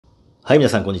はい、皆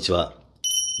さんこんにちは。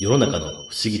世の中の不思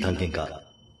議探検家、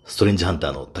ストレンジハンタ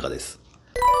ーのタカです。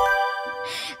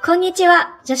こんにち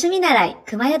は。女子見習い、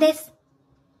くまよです。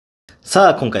さ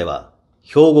あ、今回は、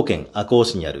兵庫県赤穂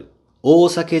市にある大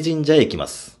避神社へ行きま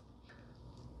す。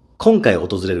今回訪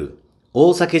れる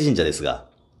大避神社ですが、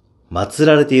祀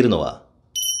られているのは、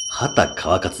秦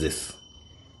河勝です。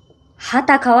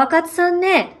秦河勝さん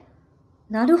ね。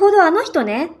なるほど、あの人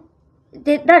ね。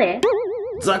で、誰？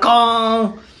ザコー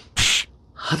ン！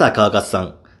秦河勝さ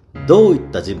ん、どうい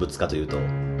った人物かというと、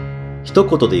一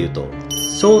言で言うと、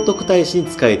聖徳太子に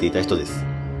仕えていた人です。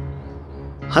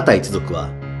秦一族は、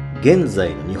現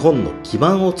在の日本の基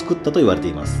盤を作ったと言われて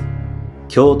います。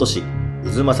京都市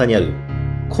太秦にある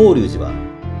広隆寺は、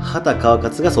秦河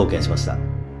勝が創建しました。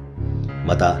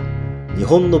また、日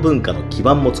本の文化の基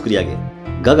盤も作り上げ、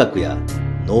雅楽や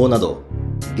能など、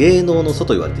芸能の祖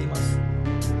と言われています。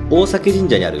大避神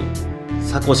社にある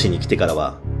赤穂市に来てから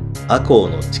は、赤穂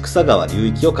の千種川流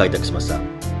域を開拓しました。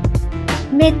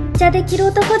めっちゃできる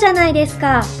男じゃないです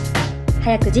か。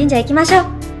早く神社行きましょう。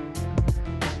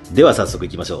では早速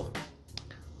行きましょ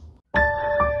う。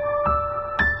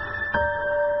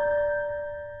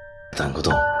ガタンゴ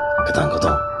トン、ガタンゴト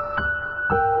ン。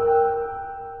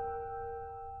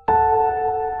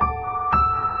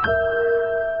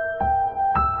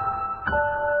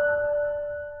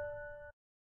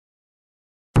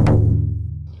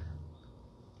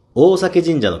大避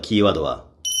神社のキーワードは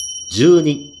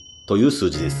12という数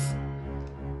字です。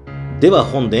では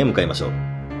本殿へ向かいましょう。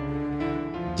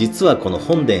実はこの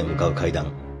本殿へ向かう階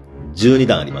段、12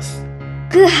段あります。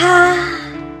ぐは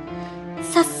ー。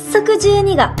早速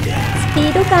12が。スピ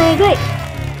ード感えぐい。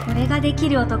これができ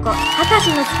る男、秦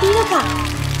氏のスピード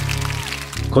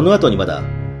感。この後にまだ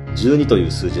12とい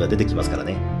う数字が出てきますから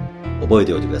ね。覚え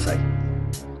ておいてください。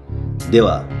で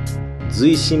は、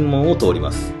随神門を通り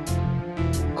ます。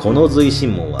この随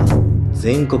神門は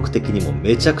全国的にも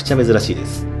めちゃくちゃ珍しいで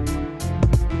す。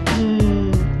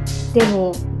で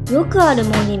もよくある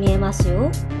門に見えます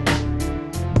よ。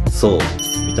そう、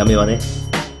見た目はね。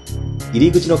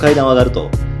入り口の階段を上がると、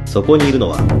そこにいるの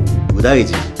は右大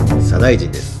臣、左大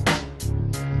臣です。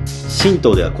神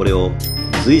道ではこれを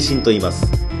随神と言います。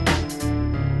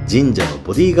神社の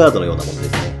ボディーガードのようなもので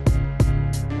すね。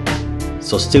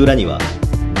そして裏には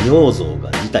仁王像が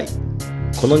2体。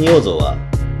この仁王像は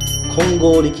金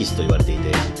剛力士と言われてい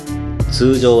て、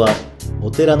通常はお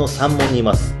寺の山門にい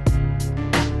ます。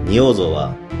仁王像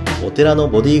はお寺の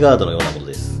ボディーガードのようなもの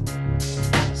です。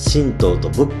神道と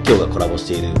仏教がコラボし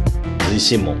ている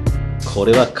随神門、こ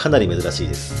れはかなり珍しい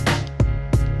です。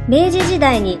明治時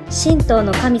代に神道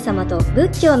の神様と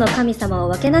仏教の神様を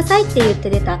分けなさいって言って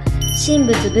出た神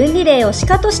仏分離令をし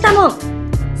かとした門。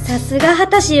さすが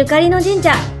秦氏ゆかりの神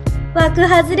社。枠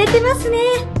外れてますね。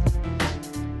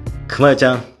くまよち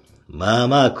ゃん、まあ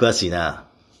まあ詳しいな。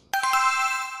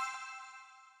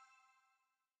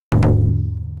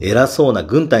偉そうな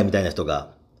軍隊みたいな人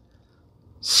が、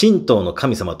神道の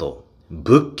神様と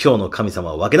仏教の神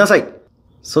様を分けなさい。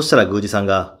そしたら宮司さん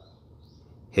が、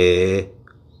へえ、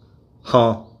は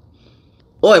ん、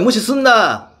おい無視すん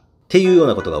なっていうよう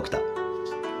なことが起きた。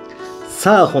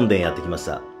さあ本殿やってきまし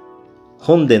た。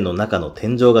本殿の中の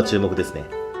天井が注目ですね。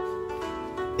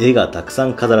絵がたくさ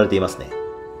ん飾られていますね。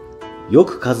よ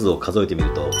く数を数えてみる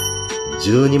と、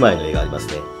12枚の絵があります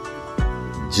ね。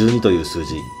12という数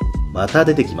字、また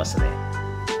出てきましたね。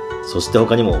そして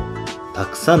他にも、た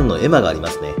くさんの絵馬がありま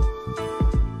すね。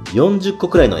40個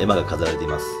くらいの絵馬が飾られてい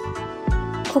ます。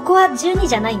ここは12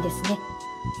じゃないんですね。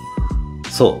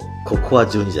そう、ここは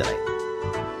12じゃない。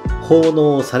奉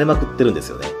納をされまくってるんです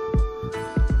よね。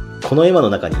この絵馬の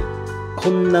中に、こ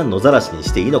んな野ざらしに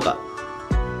していいのか、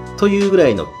というぐら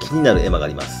いの気になる絵馬があ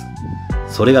ります。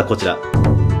それがこちら。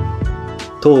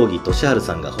東儀俊治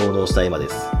さんが奉納した絵馬で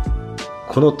す。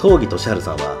この東儀俊治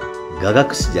さんは雅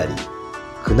楽師であり、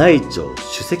宮内庁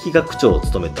首席学長を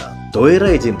務めたどえ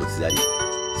らい人物であり、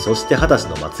そして秦氏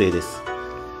の末裔です。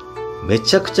め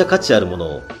ちゃくちゃ価値あるも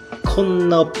のをこん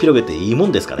なおっぴろげていいも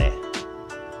んですかね。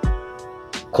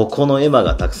ここの絵馬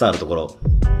がたくさんあるところ、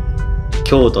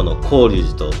京都の広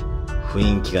隆寺と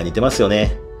雰囲気が似てますよ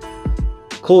ね。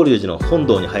広隆寺の本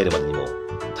堂に入るまでにも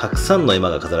たくさんの絵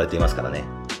馬が飾られていますからね。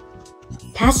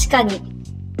確かに、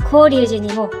広隆寺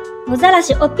にも野ざら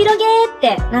しおっぴろげーっ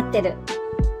てなってる。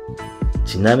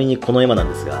ちなみにこの絵馬なん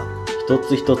ですが、一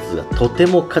つ一つがとて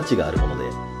も価値があるもので、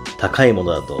高いも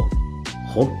のだと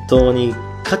本当に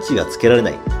価値がつけられ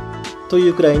ないとい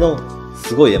うくらいの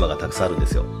すごい絵馬がたくさんあるんで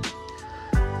すよ。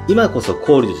今こそ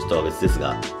広隆寺とは別です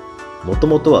が、もと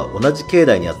もとは同じ境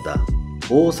内にあった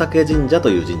大避神社と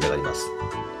いう神社があります。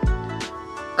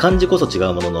漢字こそ違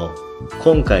うものの、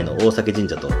今回の大避神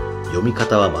社と読み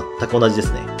方は全く同じで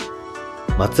すね。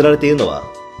祀られているのは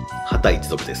秦一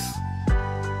族です。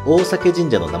大避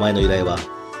神社の名前の由来は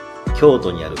京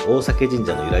都にある大避神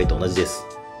社の由来と同じです。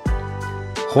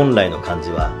本来の漢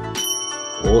字は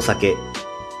大避。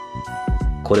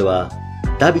これは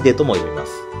ダビデとも読みま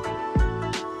す。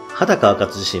秦川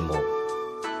勝自身も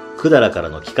百済から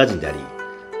の帰化人であり、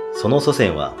その祖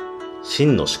先は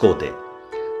秦の始皇帝、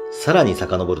さらに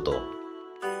遡ると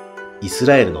イス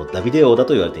ラエルのダビデ王だ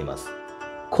と言われています。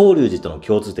広隆寺との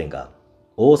共通点が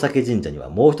大避神社には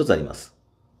もう一つあります。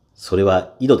それ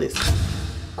は井戸です。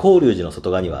広隆寺の外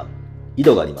側には井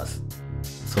戸があります。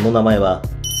その名前は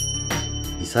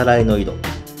イサラエの井戸。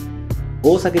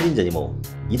大避神社にも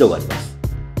井戸があります。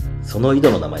その井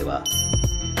戸の名前は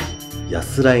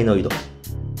安らいの井戸。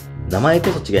名前こ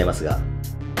そ違いますが、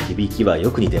響きは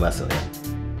よく似てますよね。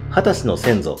秦氏の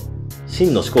先祖、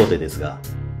秦の始皇帝ですが、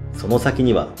その先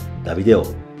にはダビデ王。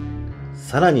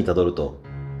さらに辿ると、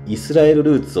イスラエル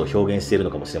ルーツを表現しているの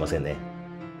かもしれませんね。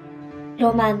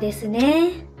ロマンです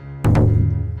ね。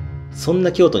そん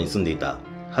な京都に住んでいた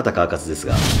秦川勝です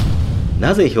が、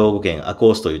なぜ兵庫県赤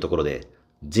穂市というところで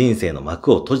人生の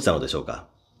幕を閉じたのでしょうか。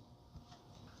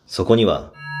そこに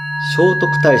は聖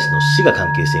徳太子の死が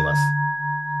関係しています。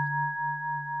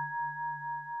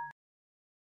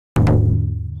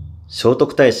聖徳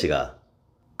太子が、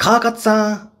川勝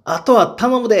さん、あとは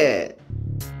頼むで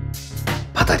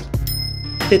パタリ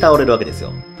って倒れるわけです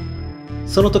よ。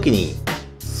その時に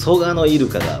蘇我のイル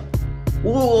カが、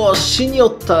おお死によ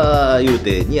った言う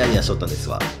てニヤニヤしとったんです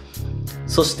わ。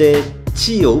そして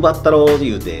地位を奪ったろう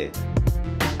言うて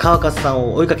川勝さん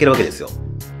を追いかけるわけですよ。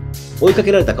追いか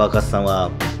けられた川勝さん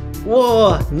は、お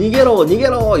お逃げろ逃げ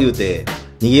ろ言うて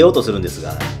逃げようとするんです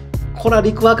が、こら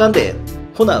陸はあかんで、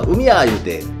ほな海や言う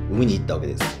て海に行ったわけ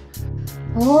です。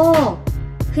おお、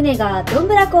船がどん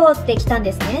ぶらこって来たん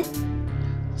ですね。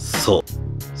そう。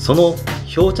その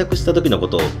漂着した時のこ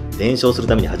とを伝承する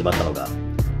ために始まったのが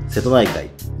瀬戸内海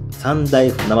三大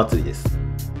船祭りです。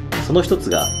その一つ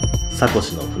が剌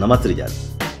市の船祭りである。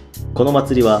この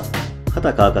祭りは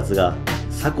秦川勝が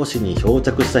剌市に漂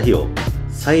着した日を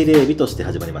祭礼日として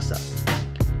始まりました。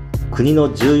国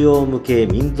の重要無形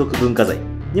民族文化財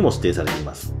にも指定されてい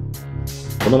ます。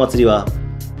この祭りは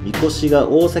神輿が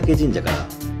大避神社から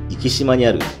壱岐島に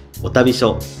あるお旅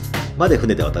所まで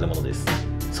船で渡るものです。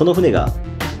その船が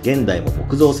現代も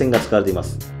木造船が使われていま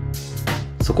す。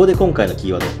そこで今回のキ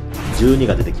ーワード12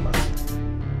が出てきます。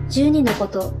12のこ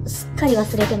とすっかり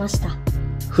忘れてました。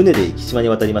船で壱岐島に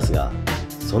渡りますが、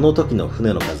その時の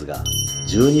船の数が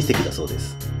12隻だそうで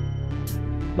す。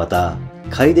また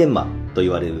回電馬と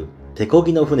言われる手漕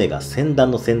ぎの船が船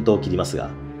団の先頭を切りますが、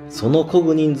その漕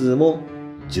ぐ人数も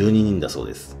12人だそう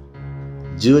です。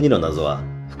12の謎は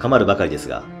深まるばかりです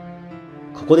が、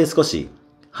ここで少し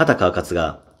秦川勝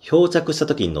が漂着した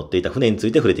時に乗っていた船につ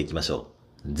いて触れていきましょ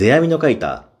う。世阿弥の書い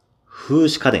た風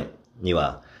刺家電に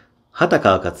は秦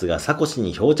川勝が剌市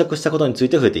に漂着したことについ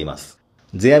て触れています。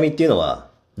世阿弥っていうの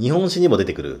は日本史にも出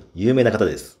てくる有名な方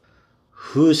です。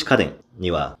風刺家電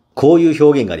にはこういう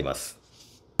表現があります。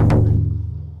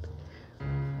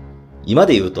今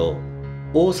で言うと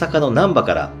大阪の難波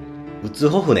から宇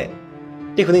穂船っ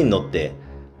て船に乗って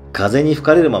風に吹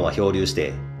かれるまま漂流し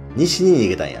て西に逃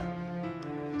げたんや。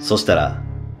そしたら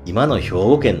今の兵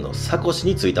庫県の剌市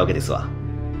に着いたわけですわ。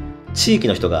地域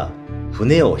の人が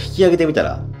船を引き上げてみた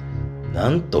ら、な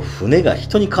んと船が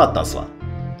人に変わったんすわ。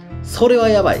それは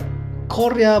やばい。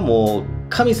こりゃもう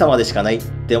神様でしかないっ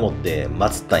て思って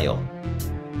祀ったんよ。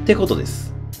ってことで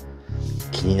す。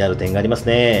気になる点があります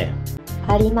ね。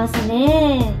あります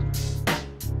ね。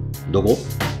どこ？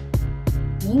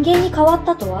人間に変わっ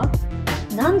たとは？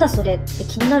なんだそれって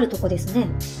気になるとこですね。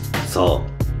そ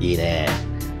う、いいね。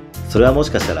それはもし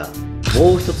かしたら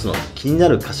もう一つの気にな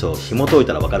る箇所を紐解い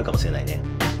たらわかるかもしれないね。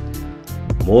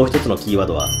もう一つのキーワー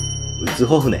ドは宇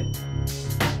穂船。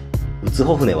宇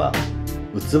穂船は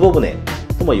ウツボ船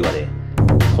とも言われ、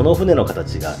この船の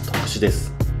形が特殊で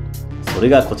す。それ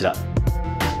がこちら。完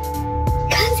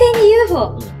全に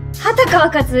UFO。秦川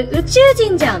勝宇宙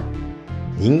人じゃん。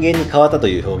人間に変わったと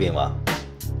いう表現は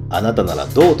あなたなら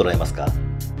どう捉えますか？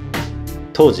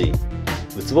当時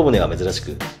ウツボ船は珍し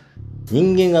く、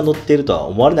人間が乗っているとは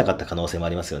思われなかった可能性もあ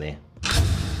りますよね。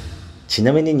ち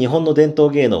なみに日本の伝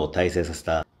統芸能を大成させ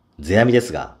た世阿弥で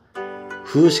すが、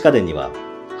風刺家電には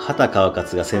秦川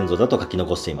勝が先祖だと書き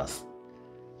残しています。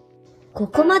こ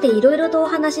こまでいろいろとお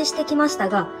話ししてきました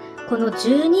が、この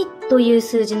12という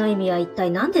数字の意味は一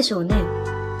体何でしょうね。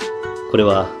これ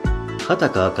は秦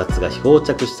川勝が漂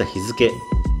着した日付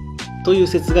という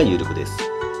説が有力です。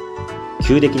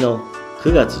旧暦の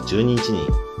9月12日に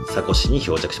剌市に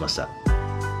漂着しました。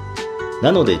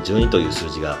なので12という数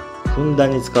字がふんだ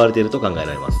んに使われていると考えら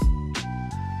れます。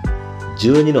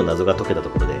12の謎が解けたと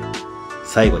ころで、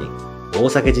最後に大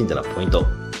避神社のポイント。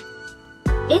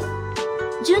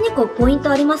12個ポイント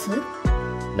あります？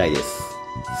ないです。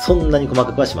そんなに細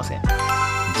かくはしません。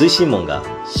随神門が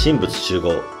神仏集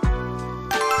合。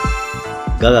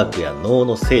雅楽や能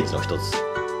の聖地の一つ。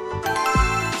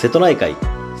瀬戸内海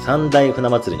三大船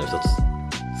祭りの一つ、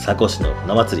佐古市の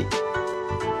船祭り。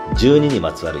12に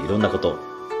まつわるいろんなこと。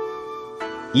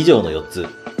以上の4つ、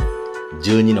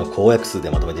12の公約数で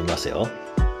まとめてみましたよ。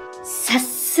さ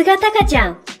すがタカちゃ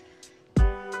ん。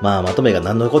まとめが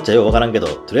何のこっちゃようわからんけど、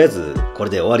とりあえずこれ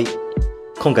で終わり。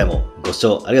今回もご視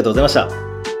聴ありがとうございました。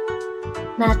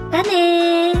また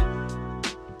ねー。